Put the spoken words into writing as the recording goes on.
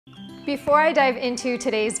Before I dive into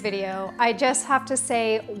today's video, I just have to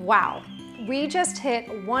say, wow. We just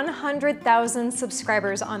hit 100,000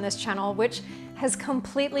 subscribers on this channel, which has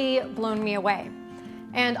completely blown me away.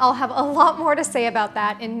 And I'll have a lot more to say about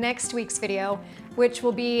that in next week's video, which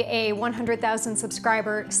will be a 100,000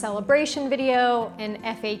 subscriber celebration video, an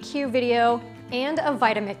FAQ video, and a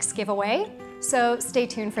Vitamix giveaway. So stay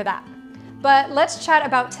tuned for that. But let's chat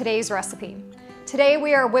about today's recipe. Today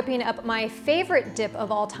we are whipping up my favorite dip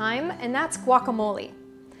of all time, and that's guacamole.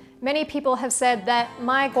 Many people have said that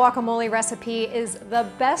my guacamole recipe is the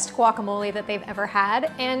best guacamole that they've ever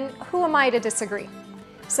had, and who am I to disagree?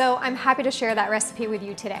 So I'm happy to share that recipe with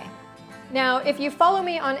you today. Now, if you follow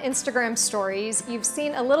me on Instagram stories, you've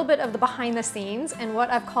seen a little bit of the behind the scenes and what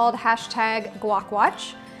I've called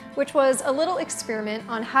 #GuacWatch, which was a little experiment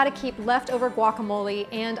on how to keep leftover guacamole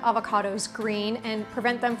and avocados green and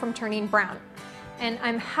prevent them from turning brown. And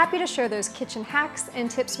I'm happy to share those kitchen hacks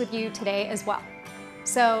and tips with you today as well.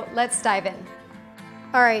 So let's dive in.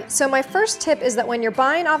 All right, so my first tip is that when you're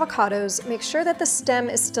buying avocados, make sure that the stem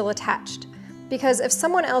is still attached. Because if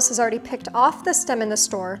someone else has already picked off the stem in the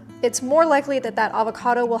store, it's more likely that that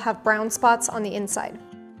avocado will have brown spots on the inside.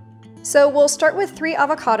 So we'll start with 3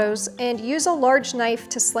 avocados and use a large knife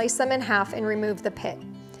to slice them in half and remove the pit.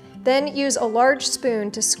 Then use a large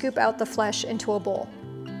spoon to scoop out the flesh into a bowl.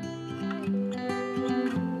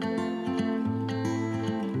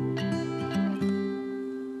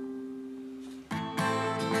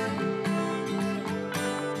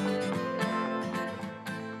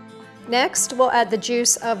 Next, we'll add the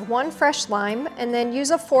juice of 1 fresh lime and then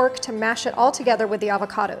use a fork to mash it all together with the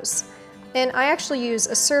avocados. And I actually use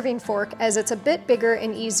a serving fork as it's a bit bigger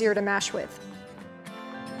and easier to mash with.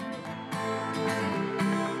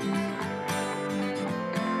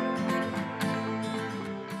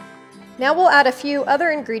 Now we'll add a few other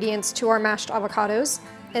ingredients to our mashed avocados,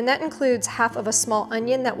 and that includes half of a small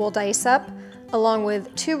onion that we'll dice up, along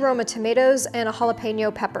with 2 Roma tomatoes and a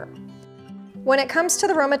jalapeno pepper. When it comes to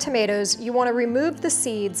the Roma tomatoes, you want to remove the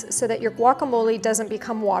seeds so that your guacamole doesn't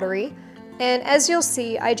become watery. And as you'll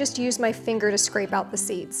see, I just use my finger to scrape out the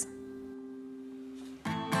seeds.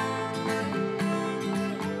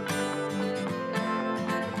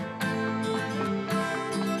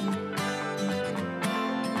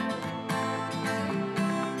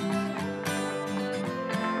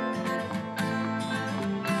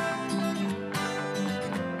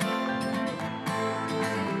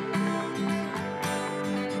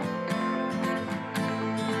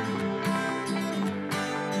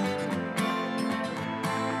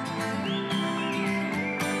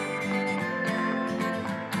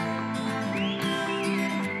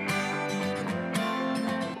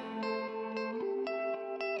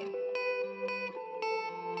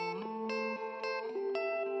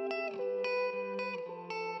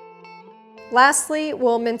 Lastly,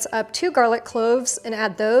 we'll mince up 2 garlic cloves and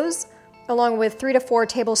add those, along with 3 to 4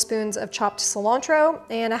 tablespoons of chopped cilantro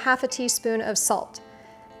and a ½ teaspoon of salt.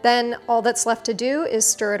 Then all that's left to do is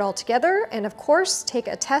stir it all together and, of course, take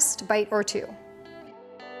a test bite or 2.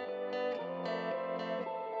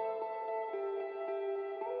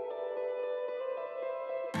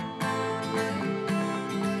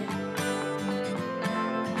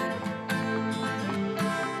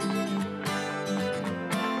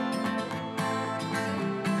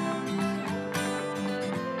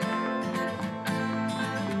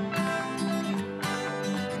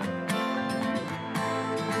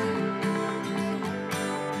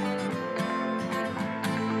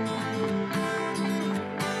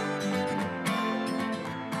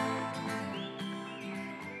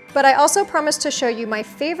 But I also promised to show you my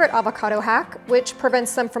favorite avocado hack, which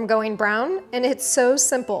prevents them from going brown, and it's so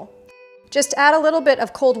simple. Just add a little bit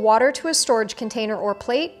of cold water to a storage container or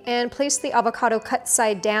plate and place the avocado cut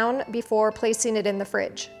side down before placing it in the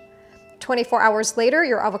fridge. 24 hours later,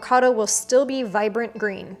 your avocado will still be vibrant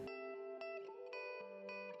green.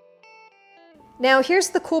 Now here's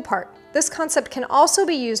the cool part. This concept can also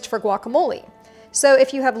be used for guacamole. So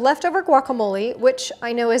if you have leftover guacamole, which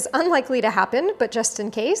I know is unlikely to happen, but just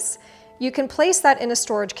in case, you can place that in a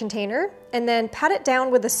storage container and then pat it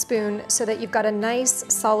down with a spoon so that you've got a nice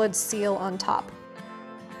solid seal on top.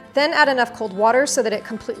 Then add enough cold water so that it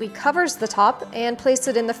completely covers the top and place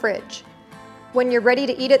it in the fridge. When you're ready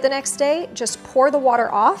to eat it the next day, just pour the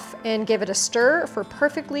water off and give it a stir for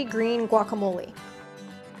perfectly green guacamole.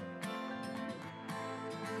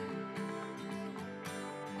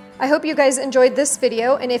 I hope you guys enjoyed this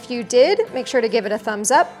video, and if you did, make sure to give it a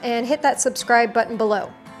thumbs up and hit that subscribe button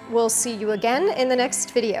below. We'll see you again in the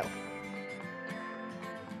next video.